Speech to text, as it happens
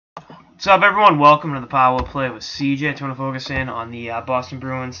What's up, everyone? Welcome to the Power Play with CJ. I want to focus in on the Boston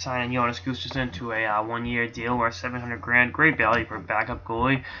Bruins signing Jonas Gustavsson to a one-year deal worth $700,000. Great value for a backup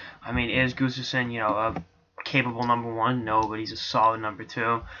goalie. I mean, is Gustavsson, a capable number one? No, but he's a solid number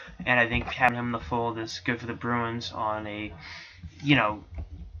two. And I think having him in the fold is good for the Bruins on a,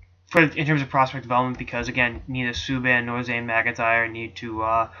 in terms of prospect development, because again, neither Subban nor Zane McIntyre need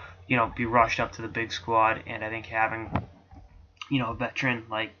to, be rushed up to the big squad. And I think having a veteran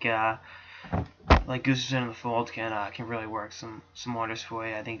like Gustavsson in the fold can really work some wonders for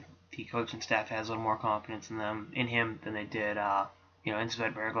you. I think the coaching staff has a little more confidence in him than they did in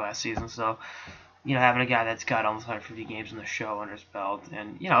Svedberg last season. So having a guy that's got almost 150 games in the show under his belt,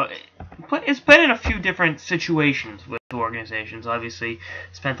 and it's been in a few different situations with the organizations. Obviously,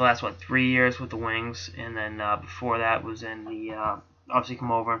 spent the last 3 years with the Wings, and then before that was in the obviously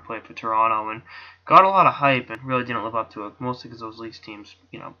come over and played for Toronto and got a lot of hype and really didn't live up to it, mostly because those Leafs teams,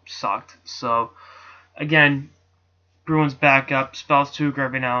 sucked. So, again, Bruins back up, spells Tuukka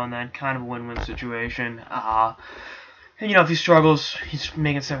every now and then, kind of a win-win situation. And, if he struggles, he's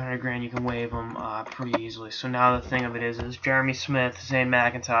making $700,000, you can waive him pretty easily. So now the thing of it is Jeremy Smith, Zane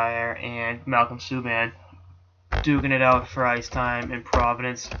McIntyre, and Malcolm Subban duking it out for ice time in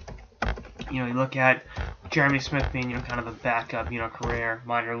Providence. You look at Jeremy Smith being, kind of a backup, career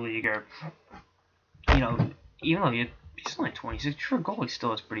minor leaguer. Even though he's only 26, for a goalie,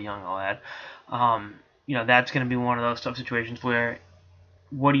 still is pretty young, all that. That's going to be one of those tough situations where,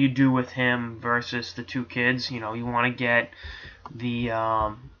 what do you do with him versus the two kids? You want to get the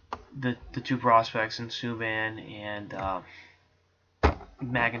two prospects in Subban and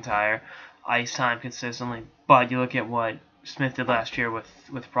McIntyre ice time consistently, but you look at what Smith did last year with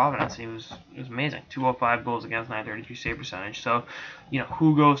Providence. It was amazing. 205 goals against, 933 save percentage. So,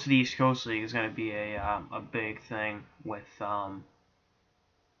 who goes to the East Coast League is going to be a big thing with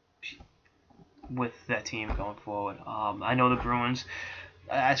that team going forward. I know the Bruins.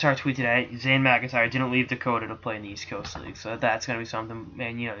 I saw a tweet today. Zane McIntyre didn't leave Dakota to play in the East Coast League, so that's going to be something.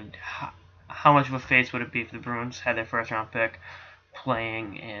 And how much of a face would it be if the Bruins had their first round pick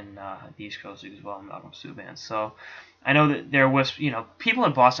playing in the East Coast League as well, Malcolm Subban? So I know that there was, people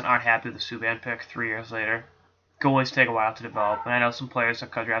in Boston aren't happy with the Subban pick 3 years later. Goalies take a while to develop, and I know some players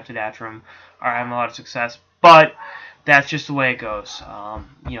that got drafted after him are having a lot of success, but that's just the way it goes.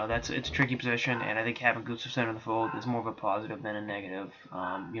 It's a tricky position, and I think having Gustavsson in the fold is more of a positive than a negative.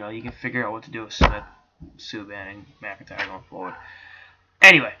 You can figure out what to do with Smith, Subban, and McIntyre going forward.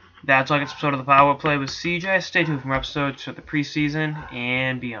 Anyway, that's all I got episode of the Power Play with CJ. Stay tuned for more episodes for the preseason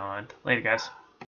and beyond. Later, guys.